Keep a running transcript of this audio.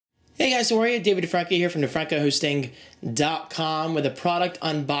Hey guys, how are you? David Franco here from thefrancohosting.com with a product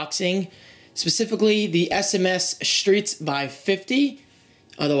unboxing, specifically the SMS Streets by 50,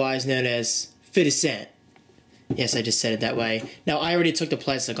 otherwise known as 50 Cent. Yes, I just said it that way. Now, I already took the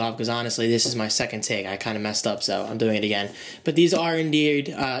plastic off because honestly, this is my second take. I kind of messed up, so I'm doing it again. But these are indeed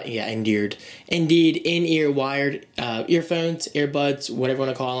in-ear wired earphones, earbuds, whatever you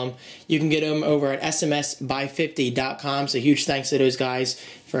want to call them. You can get them over at smsby50.com. So huge thanks to those guys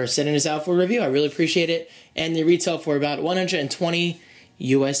for sending this out for a review. I really appreciate it. And they retail for about $120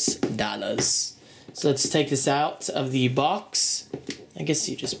 US. So let's take this out of the box. I guess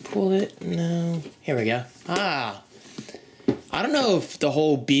you just pull it. No. Here we go. I don't know if the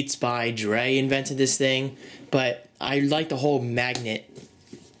whole Beats by Dre invented this thing, but I like the whole magnet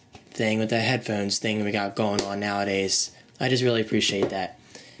thing with the headphones thing we got going on nowadays. I just really appreciate that.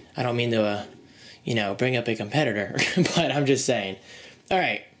 I don't mean to, bring up a competitor, but I'm just saying. All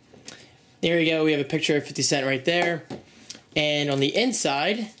right. There we go. We have a picture of 50 Cent right there. And on the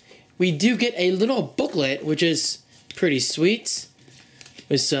inside, we do get a little booklet, which is pretty sweet,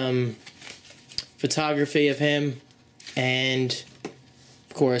 with some photography of him and,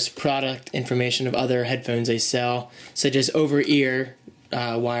 of course, product information of other headphones they sell, such as over-ear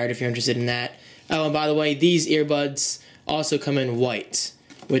wired if you're interested in that. Oh, and by the way, these earbuds also come in white,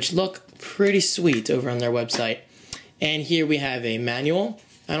 which look pretty sweet over on their website. And here we have a manual.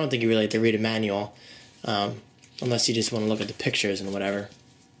 I don't think you really have to read a manual, unless you just want to look at the pictures and whatever.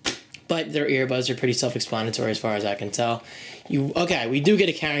 But their earbuds are pretty self-explanatory as far as I can tell. Okay, we do get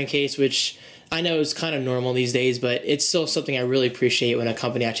a carrying case, which I know is kind of normal these days, but it's still something I really appreciate when a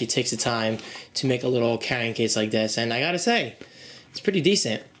company actually takes the time to make a little carrying case like this. And I gotta say, it's pretty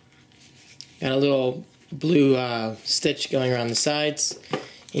decent. Got a little blue stitch going around the sides.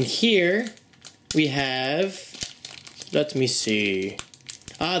 And here we have, let me see,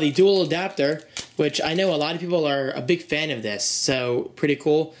 the dual adapter, which I know a lot of people are a big fan of this, so pretty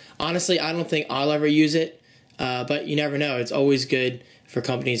cool. Honestly, I don't think I'll ever use it, but you never know. It's always good for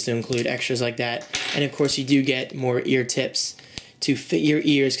companies to include extras like that. And of course, you do get more ear tips to fit your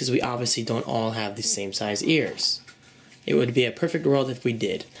ears because we obviously don't all have the same size ears. It would be a perfect world if we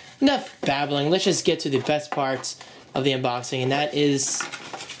did. Enough babbling. Let's just get to the best parts of the unboxing, and that is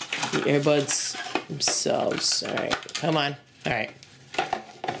the earbuds themselves. All right, come on. All right,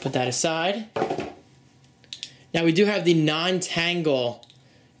 put that aside. Now we do have the non-tangle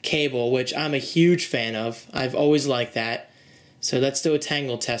cable, which I'm a huge fan of. I've always liked that. So let's do a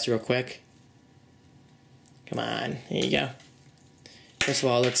tangle test real quick. Come on, there you go. First of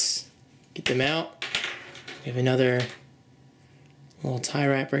all, let's get them out. We have another little tie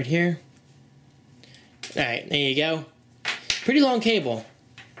wrap right here. All right, there you go. Pretty long cable,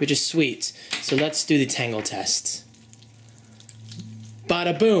 which is sweet. So let's do the tangle test.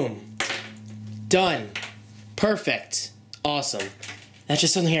 Bada boom. Done. Perfect. Awesome. That's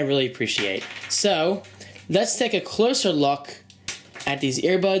just something I really appreciate. So, let's take a closer look at these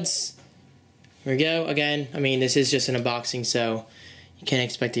earbuds. Here we go. Again, I mean, this is just an unboxing, so you can't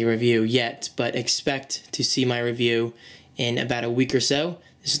expect a review yet, but expect to see my review in about a week or so.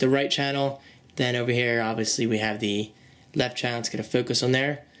 This is the right channel. Then over here, obviously, we have the left channel. It's going to focus on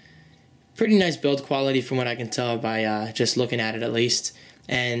there. Pretty nice build quality from what I can tell by just looking at it at least.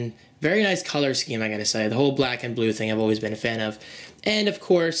 And very nice color scheme, I gotta say. The whole black and blue thing I've always been a fan of. And of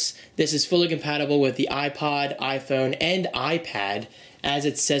course, this is fully compatible with the iPod, iPhone, and iPad, as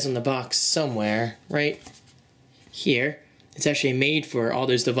it says on the box somewhere, right here. It's actually made for all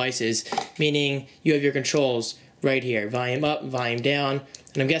those devices, meaning you have your controls right here. Volume up, volume down.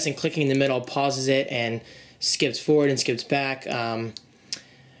 And I'm guessing clicking in the middle pauses it and skips forward and skips back,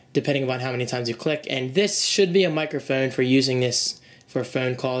 depending upon how many times you click. And this should be a microphone for using this for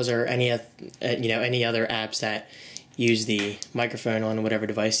phone calls or any other apps that use the microphone on whatever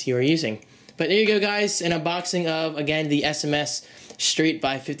device you are using. But there you go, guys, an unboxing of, again, the SMS Street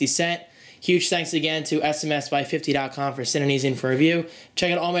by 50 Cent. Huge thanks again to smsby50.com for sending these in for review.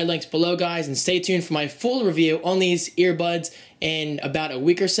 Check out all my links below, guys, and stay tuned for my full review on these earbuds in about a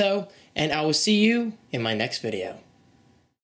week or so, and I will see you in my next video.